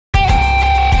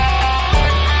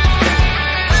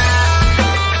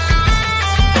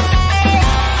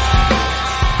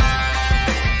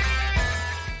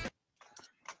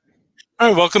All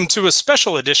right, welcome to a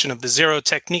special edition of the Zero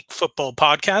Technique Football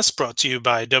Podcast brought to you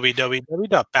by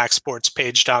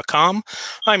www.backsportspage.com.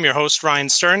 I'm your host, Ryan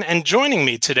Stern, and joining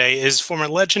me today is former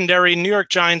legendary New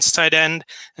York Giants tight end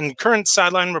and current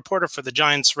sideline reporter for the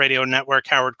Giants Radio Network,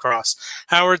 Howard Cross.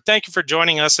 Howard, thank you for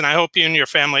joining us, and I hope you and your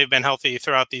family have been healthy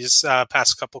throughout these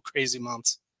past couple crazy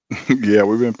months. Yeah,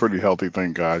 we've been pretty healthy,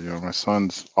 thank God. My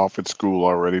son's off at school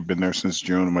already, been there since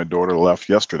June, and my daughter left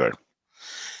yesterday.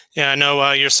 Yeah, I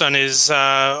know your son is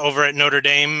over at Notre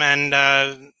Dame,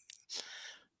 and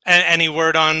any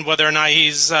word on whether or not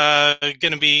he's going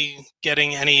to be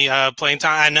getting any playing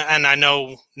time? And I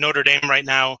know Notre Dame right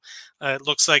now, it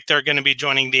looks like they're going to be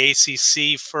joining the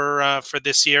ACC for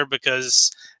this year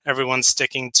because everyone's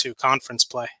sticking to conference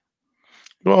play.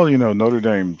 Well, Notre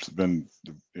Dame's been,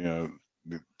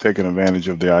 taking advantage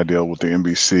of the idea with the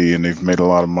NBC, and they've made a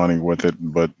lot of money with it.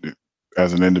 But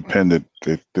as an independent,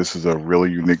 this is a really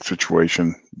unique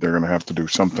situation. They're going to have to do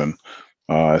something.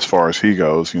 As far as he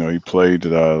goes, he played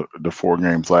the 4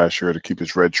 games last year to keep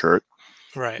his red shirt.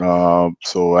 Right.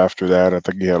 So after that, I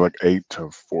think he had like 8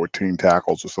 to 14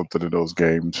 tackles or something in those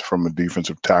games from a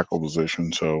defensive tackle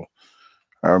position. So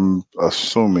I'm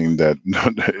assuming that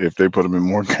if they put him in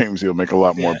more games, he'll make a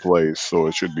lot more plays. So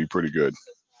it should be pretty good.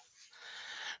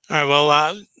 All right.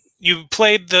 Well, you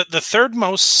played the third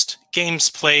most games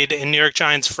played in New York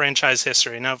Giants franchise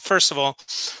history. Now, first of all,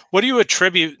 what do you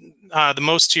attribute the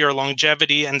most to your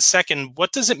longevity? And second,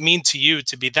 what does it mean to you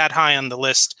to be that high on the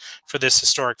list for this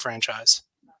historic franchise?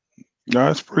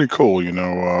 No, it's pretty cool.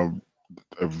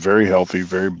 Very healthy,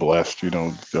 very blessed.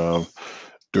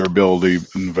 Durability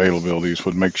and availability is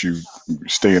what makes you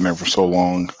stay in there for so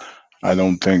long. I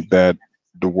don't think that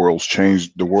the world's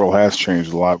changed. The world has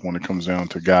changed a lot when it comes down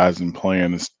to guys and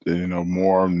playing. It's,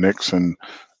 more nicks and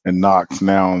knocks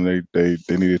now, and they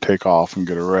need to take off and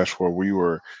get a rest. Where we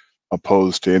were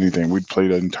opposed to anything, we'd play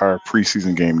the entire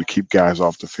preseason game to keep guys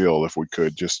off the field if we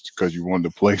could, just because you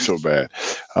wanted to play so bad.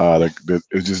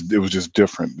 It was just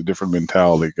different, the different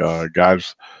mentality.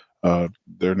 Guys.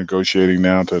 They're negotiating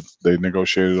now. They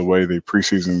negotiated away the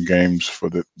preseason games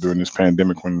during this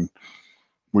pandemic when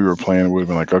we were playing. It would have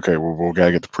been like, okay, well, we'll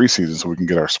gotta get the preseason so we can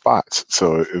get our spots.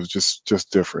 So it was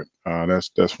just different.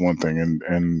 That's one thing,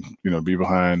 and be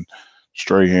behind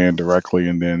Strahan directly,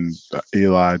 and then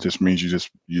Eli just means you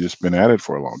just been at it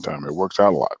for a long time. It works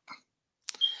out a lot.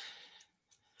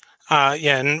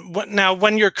 Yeah, and now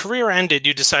when your career ended,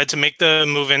 you decided to make the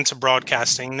move into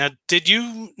broadcasting. Now, did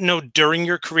you know during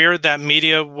your career that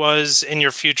media was in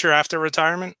your future after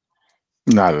retirement?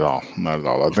 Not at all. Not at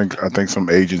all. I think some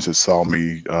agents that saw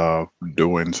me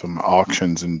doing some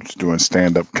auctions and doing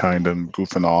stand up, kind of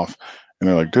goofing off, and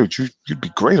they're like, "Dude, you'd be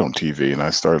great on TV." And I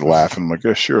started laughing. I'm like,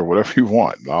 "Yeah, sure, whatever you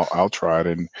want. I'll try it."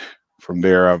 And from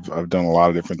there, I've done a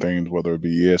lot of different things, whether it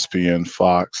be ESPN,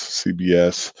 Fox,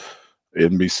 CBS,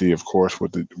 NBC, of course,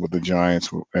 with the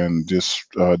Giants, and just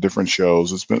different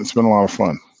shows. It's been a lot of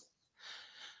fun.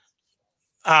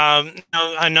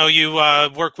 I know you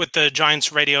work with the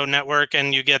Giants Radio Network,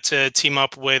 and you get to team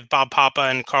up with Bob Papa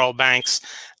and Carl Banks.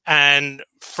 And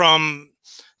from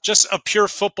just a pure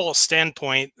football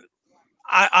standpoint,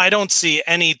 I don't see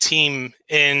any team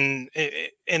in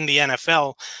the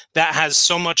NFL that has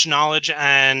so much knowledge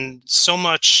and so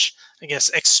much, I guess,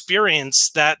 experience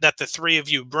that the three of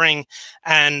you bring,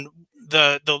 and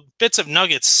the bits of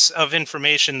nuggets of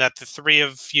information that the three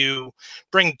of you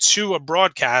bring to a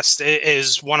broadcast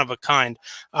is one of a kind.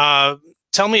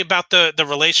 Tell me about the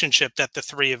relationship that the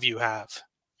three of you have.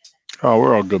 Oh,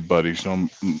 we're all good buddies.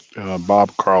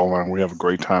 Bob, Carl, and I, we have a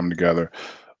great time together.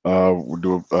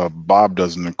 Bob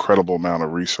does an incredible amount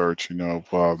of research.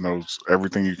 Knows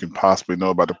everything you can possibly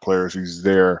know about the players. He's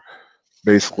there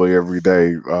basically every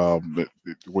day,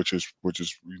 which is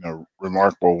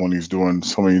remarkable when he's doing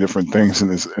so many different things in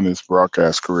his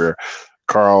broadcast career.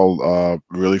 Carl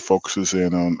really focuses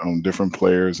in on different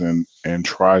players and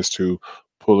tries to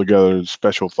pull together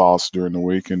special thoughts during the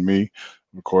week. And me,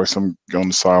 of course, I'm on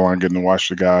the sideline getting to watch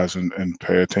the guys and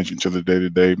pay attention to the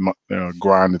day-to-day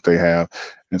grind that they have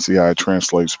and see how it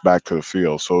translates back to the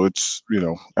field. So it's,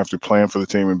 after playing for the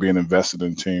team and being invested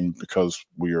in the team, because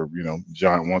we are,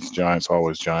 once Giants,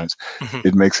 always Giants,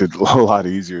 it makes it a lot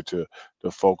easier to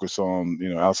focus on,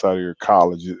 outside of your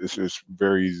college. It's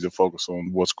very easy to focus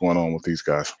on what's going on with these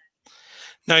guys.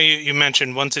 No, you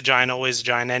mentioned once a Giant, always a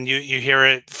Giant, and you hear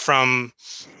it from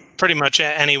pretty much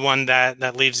anyone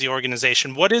that leaves the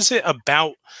organization. What is it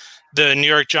about the New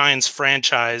York Giants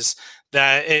franchise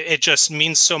that it just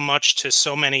means so much to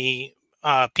so many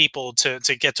people to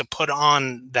get to put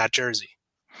on that jersey?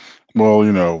 Well,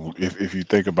 if you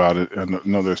think about it, I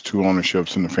know there's two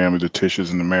ownerships in the family, the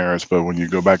Tishes and the Maras, but when you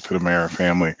go back to the Mara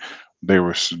family,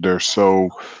 they're so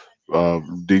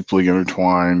deeply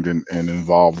intertwined and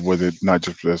involved with it, not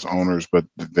just as owners, but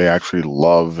they actually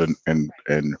love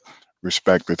and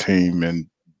respect the team. And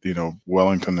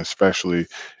Wellington, especially,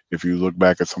 if you look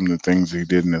back at some of the things he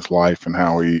did in his life and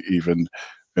how he even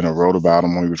wrote about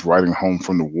him when he was writing home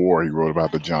from the war. He wrote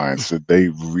about the Giants. That they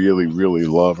really, really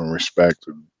love and respect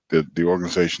the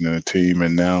organization and the team.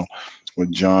 And now with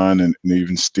John and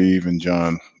even Steve and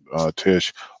John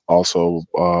Tish also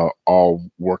all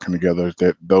working together,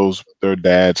 that those their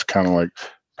dads kind of like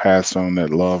passed on that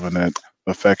love and that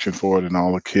affection for it, and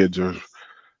all the kids are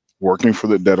working for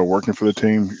the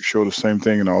team show the same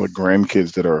thing, and all the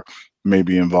grandkids that are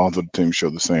maybe involved with the team show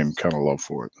the same kind of love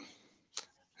for it.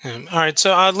 All right,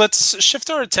 so let's shift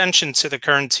our attention to the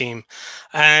current team.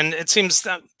 And it seems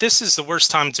that this is the worst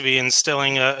time to be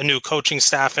instilling a new coaching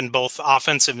staff in both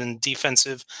offensive and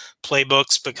defensive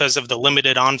playbooks because of the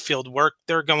limited on-field work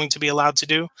they're going to be allowed to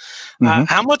do. Hmm.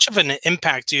 How much of an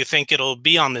impact do you think it'll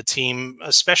be on the team,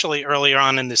 especially earlier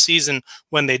on in the season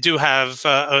when they do have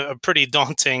a pretty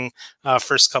daunting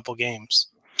first couple games?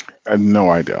 I had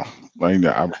no idea.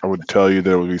 I would tell you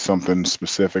there would be something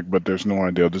specific, but there's no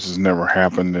idea. This has never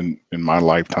happened in my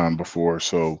lifetime before.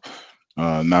 So,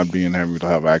 not being able to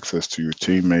have access to your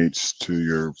teammates, to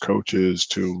your coaches,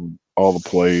 to all the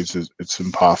plays, it's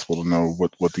impossible to know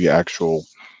what the actual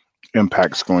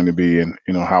impact's going to be, and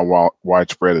how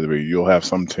widespread it'll be. You'll have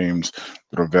some teams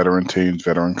that are veteran teams,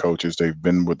 veteran coaches. They've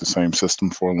been with the same system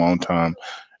for a long time,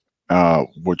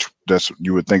 which that's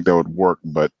you would think that would work,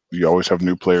 but you always have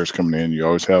new players coming in. You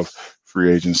always have free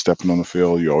agents stepping on the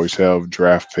field. You always have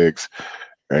draft picks,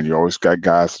 and you always got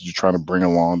guys that you're trying to bring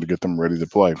along to get them ready to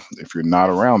play. If you're not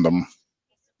around them,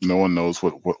 no one knows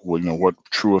what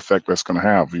true effect that's going to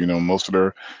have. Most of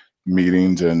their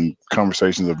meetings and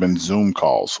conversations have been Zoom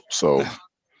calls, so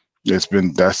that's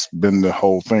been the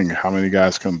whole thing. How many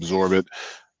guys can absorb it?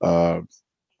 Uh,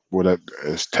 what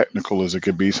as technical as it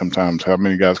could be sometimes, how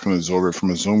many guys can absorb it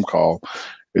from a Zoom call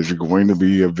is going to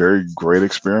be a very great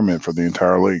experiment for the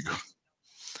entire league.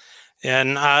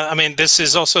 And I mean, this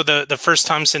is also the first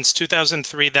time since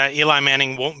 2003 that Eli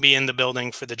Manning won't be in the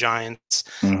building for the Giants.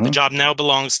 The Hmm. job now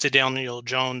belongs to Daniel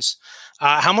Jones.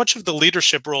 How much of the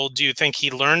leadership role do you think he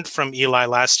learned from Eli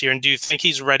last year? And do you think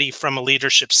he's ready from a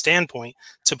leadership standpoint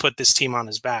to put this team on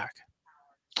his back?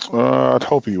 I'd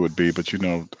hope he would be, but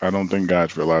I don't think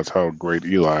guys realize how great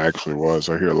Eli actually was.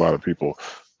 I hear a lot of people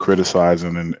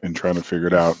criticizing and trying to figure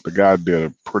it out. The guy did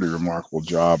a pretty remarkable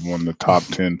job. One of the top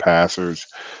 10 passers,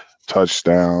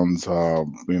 touchdowns,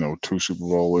 two Super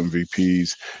Bowl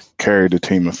MVPs, carried the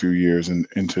team a few years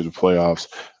into the playoffs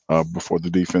before the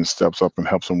defense steps up and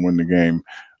helps them win the game.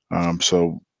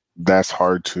 So that's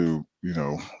hard to,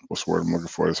 what's the word I'm looking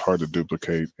for? It's hard to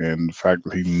duplicate. And the fact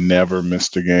that he never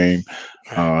missed a game,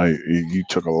 he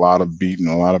took a lot of beating,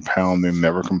 a lot of pounding,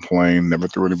 never complained, never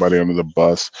threw anybody under the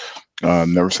bus,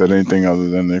 never said anything other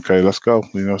than, okay, let's go.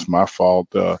 It's my fault.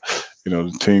 The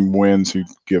team wins. He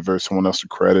give someone else the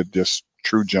credit. Just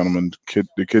true gentleman.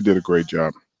 The kid did a great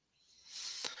job.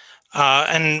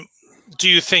 And do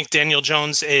you think Daniel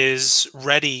Jones is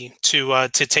ready to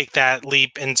take that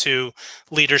leap into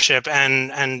leadership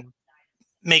and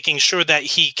making sure that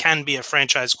he can be a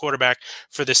franchise quarterback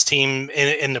for this team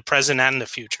in the present and the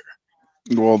future?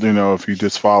 Well, if he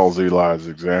just follows Eli's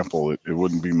example, it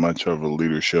wouldn't be much of a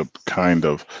leadership kind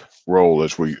of role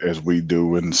as we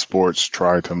do in sports.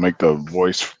 Try to make the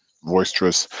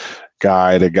boisterous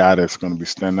guy, the guy that's going to be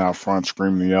standing out front,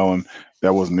 screaming, yelling.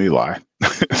 That wasn't Eli.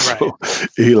 Right. So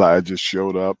Eli just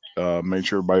showed up, made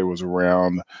sure everybody was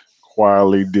around,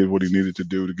 quietly did what he needed to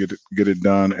do to get it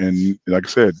done, and like I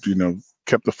said,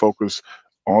 kept the focus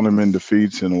on him in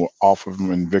defeats and off of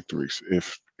him in victories.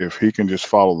 If he can just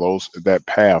follow that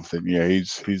path, then yeah,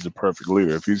 he's the perfect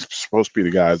leader. If he's supposed to be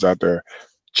the guy that's out there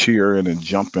cheering and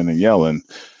jumping and yelling,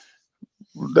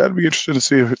 that'd be interesting to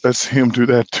see if let's see him do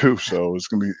that too. So it's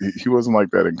gonna be he wasn't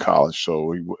like that in college,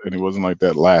 and he wasn't like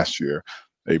that last year,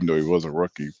 even though he was a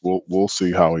rookie. We'll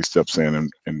see how he steps in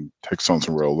and takes on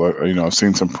some role. I've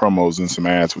seen some promos and some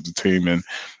ads with the team and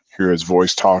hear his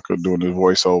voice talk or doing his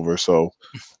voiceover. So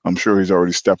I'm sure he's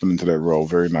already stepping into that role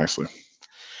very nicely.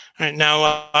 All right,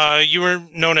 now, you were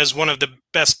known as one of the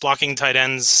best blocking tight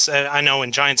ends, I know,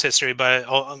 in Giants history, but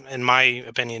in my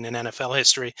opinion, in NFL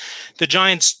history. The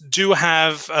Giants do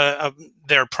have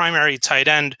their primary tight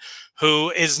end who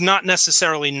is not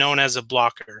necessarily known as a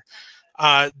blocker.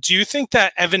 Do you think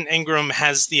that Evan Ingram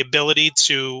has the ability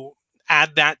to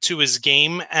add that to his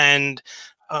game? And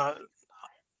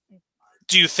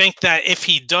do you think that if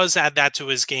he does add that to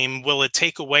his game, will it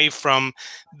take away from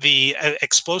the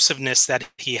explosiveness that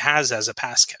he has as a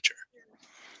pass catcher?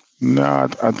 No,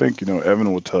 I think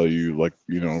Evan will tell you, like,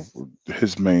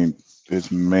 his main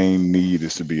need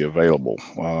is to be available.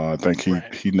 I think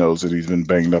Right. he knows that he's been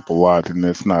banged up a lot, and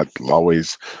it's not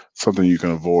always something you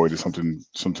can avoid. It's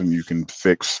something you can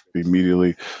fix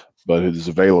immediately, but his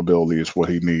availability is what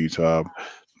he needs.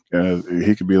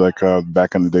 He could be like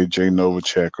back in the day, Jay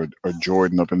Novacek or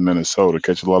Jordan up in Minnesota,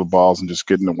 catch a lot of balls and just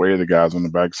get in the way of the guys on the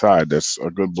backside. That's a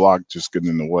good block, just getting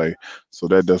in the way. So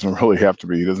that doesn't really have to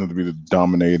be. He doesn't have to be the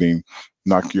dominating,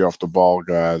 knock you off the ball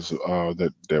guys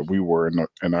that we were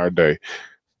in our day.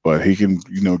 But he can,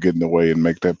 get in the way and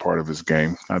make that part of his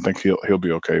game. I think he'll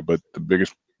be okay. But the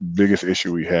biggest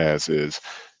issue he has is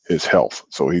his health.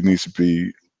 So he needs to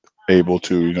be able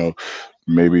to,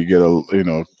 maybe get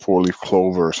a four-leaf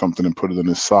clover or something and put it in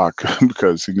his sock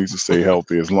because he needs to stay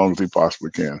healthy as long as he possibly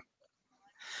can.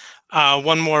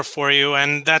 One more for you,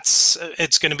 and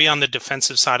it's going to be on the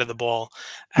defensive side of the ball.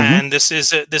 Mm-hmm. And this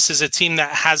is a team that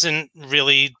hasn't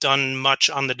really done much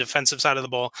on the defensive side of the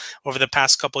ball over the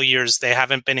past couple of years. They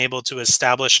haven't been able to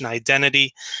establish an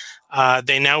identity.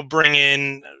 They now bring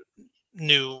in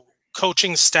new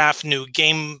coaching staff, new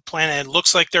game plan. And it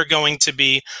looks like they're going to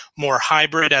be more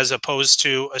hybrid as opposed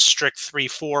to a strict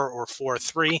 3-4 or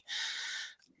 4-3.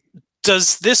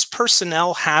 Does this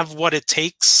personnel have what it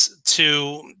takes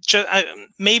to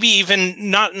maybe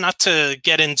even not to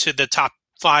get into the top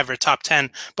 5 or top 10,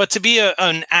 but to be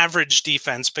an average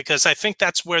defense? Because I think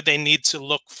that's where they need to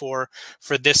look for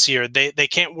this year. They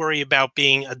can't worry about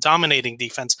being a dominating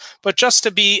defense, but just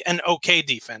to be an okay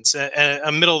defense,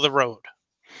 a middle of the road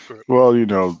group. Well, you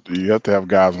have to have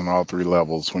guys on all 3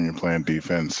 levels when you're playing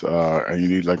defense, and you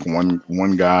need like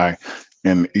one guy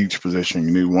in each position.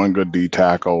 You need one good D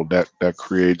tackle that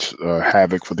creates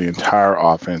havoc for the entire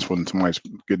offense when somebody's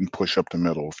getting pushed up the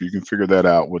middle. If you can figure that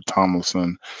out with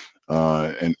Tomlinson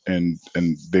and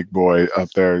Big Boy up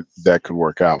there, that could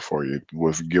work out for you.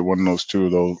 If you get one of those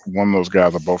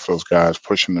guys or both those guys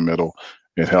pushing the middle,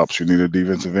 it helps. You need a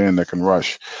defensive end that can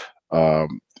rush.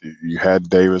 You had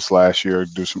Davis last year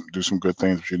do some good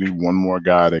things, but you need one more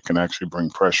guy that can actually bring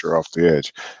pressure off the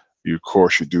edge. Of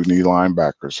course, you do need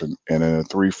linebackers, and in a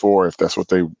 3-4, if that's what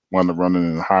they want to run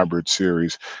in a hybrid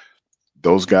series,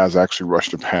 those guys actually rush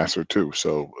the passer too.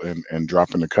 So and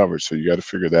drop in the coverage. So you got to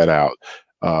figure that out.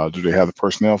 Do they have the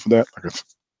personnel for that?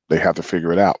 They have to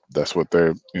figure it out. That's what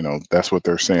they're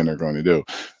saying they're going to do.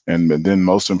 And then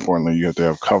most importantly, you have to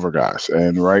have cover guys.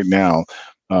 And right now,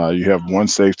 you have one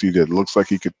safety that looks like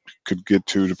he could get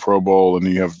to the Pro Bowl, and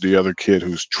you have the other kid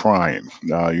who's trying.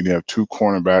 You have 2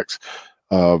 cornerbacks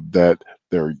that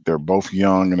they're both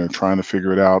young and they're trying to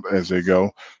figure it out as they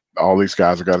go. All these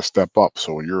guys have got to step up.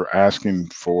 So what you're asking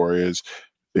for is,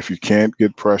 if you can't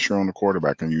get pressure on the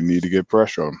quarterback, and you need to get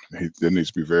pressure on him, there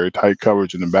needs to be very tight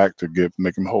coverage in the back to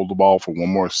make him hold the ball for one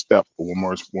more step, or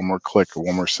one more click, or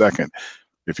one more second.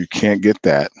 If you can't get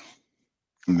that,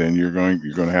 then you're going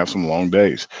to have some long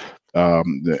days.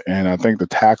 And I think the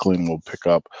tackling will pick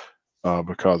up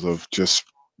because of just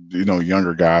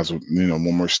younger guys with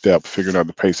one more step, figuring out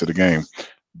the pace of the game.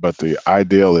 But the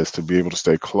ideal is to be able to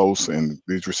stay close, and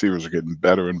these receivers are getting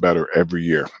better and better every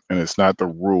year. And it's not the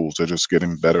rules; they're just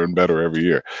getting better and better every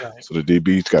year. Right. So the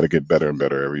DB's got to get better and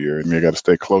better every year, and you got to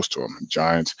stay close to them.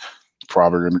 Giants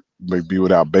probably going to be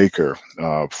without Baker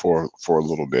for a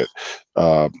little bit,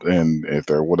 and if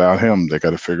they're without him, they got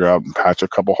to figure out and patch a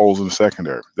couple holes in the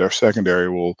secondary. Their secondary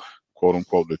will, quote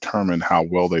unquote, determine how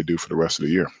well they do for the rest of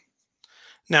the year.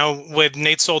 Now, with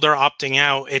Nate Solder opting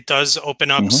out, it does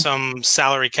open up some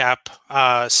salary cap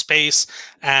space,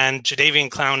 and Jadeveon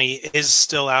Clowney is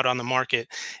still out on the market.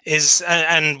 I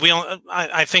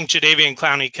think Jadeveon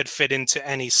Clowney could fit into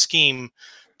any scheme,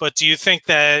 but do you think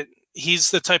that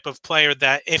he's the type of player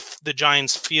that, if the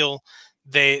Giants feel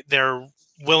they're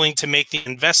willing to make the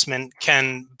investment,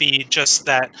 can be just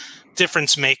that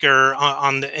difference maker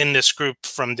in this group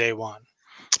from day one?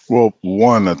 Well,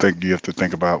 one, I think you have to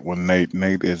think about when Nate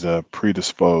is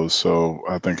predisposed, so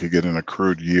I think he get an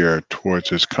accrued year towards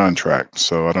his contract.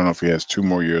 So I don't know if he has 2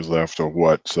 more years left or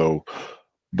what. So,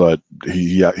 but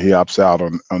he opts out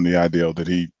on the idea that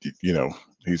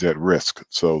he's at risk.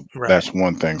 So That's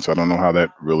one thing. So I don't know how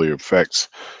that really affects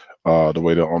the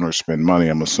way the owners spend money.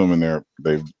 I'm assuming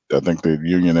I think the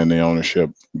union and the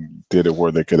ownership did it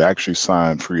where they could actually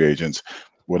sign free agents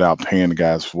without paying the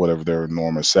guys whatever their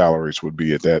enormous salaries would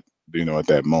be at that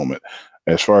moment.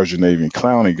 As far as Jadeveon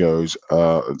Clowney goes,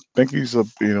 I think he's a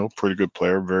pretty good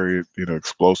player, very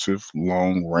explosive,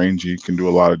 long, rangy, can do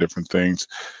a lot of different things.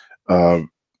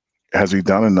 Has he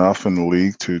done enough in the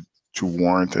league to to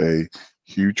warrant a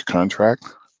huge contract,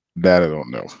 that I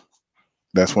don't know.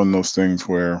 That's one of those things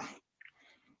where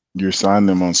you're signing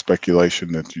them on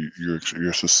speculation that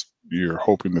you're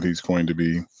hoping that he's going to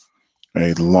be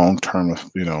a long term,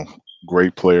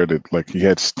 great player that like he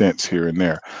had stints here and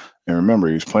there. And remember,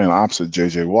 he was playing opposite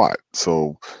J.J. Watt,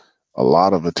 so a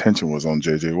lot of attention was on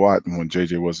J.J. Watt. And when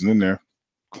J.J. wasn't in there,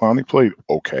 Clowney played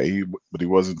okay, but he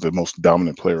wasn't the most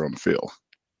dominant player on the field.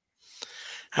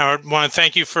 Howard, want to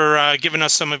thank you for giving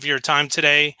us some of your time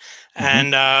today,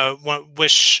 and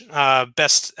wish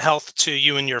best health to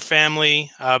you and your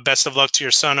family. Best of luck to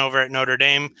your son over at Notre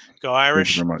Dame. Go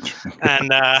Irish! Thank you very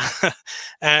much.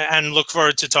 And look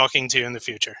forward to talking to you in the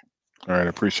future. All right, I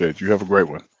appreciate it. You have a great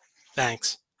one.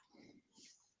 Thanks.